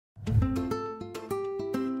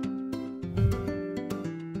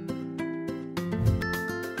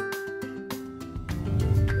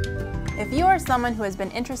If you are someone who has been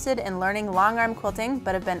interested in learning long arm quilting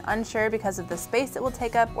but have been unsure because of the space it will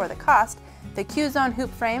take up or the cost, the Q-Zone hoop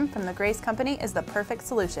frame from the Grace Company is the perfect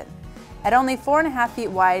solution. At only 4.5 feet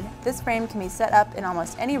wide, this frame can be set up in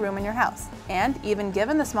almost any room in your house. And even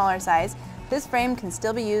given the smaller size, this frame can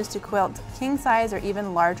still be used to quilt king size or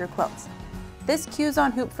even larger quilts. This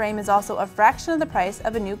Q-Zone hoop frame is also a fraction of the price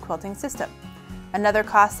of a new quilting system. Another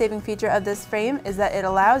cost-saving feature of this frame is that it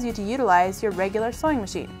allows you to utilize your regular sewing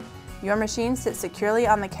machine. Your machine sits securely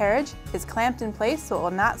on the carriage, is clamped in place so it will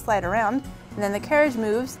not slide around, and then the carriage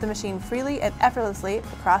moves the machine freely and effortlessly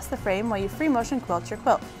across the frame while you free motion quilt your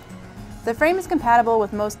quilt. The frame is compatible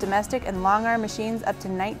with most domestic and long arm machines up to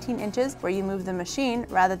 19 inches where you move the machine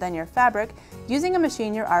rather than your fabric using a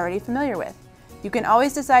machine you're already familiar with. You can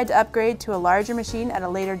always decide to upgrade to a larger machine at a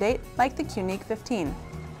later date like the Qnique 15.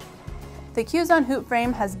 The Q-Zone hoop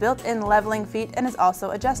frame has built-in leveling feet and is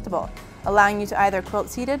also adjustable, allowing you to either quilt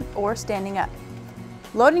seated or standing up.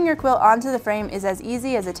 Loading your quilt onto the frame is as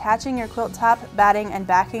easy as attaching your quilt top, batting, and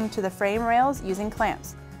backing to the frame rails using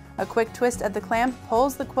clamps. A quick twist of the clamp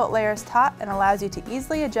pulls the quilt layers taut and allows you to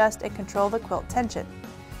easily adjust and control the quilt tension.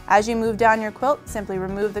 As you move down your quilt, simply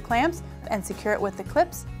remove the clamps and secure it with the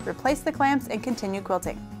clips, replace the clamps, and continue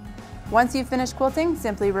quilting. Once you've finished quilting,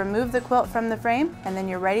 simply remove the quilt from the frame, and then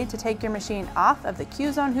you're ready to take your machine off of the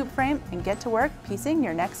Q-Zone hoop frame and get to work piecing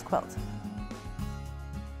your next quilt.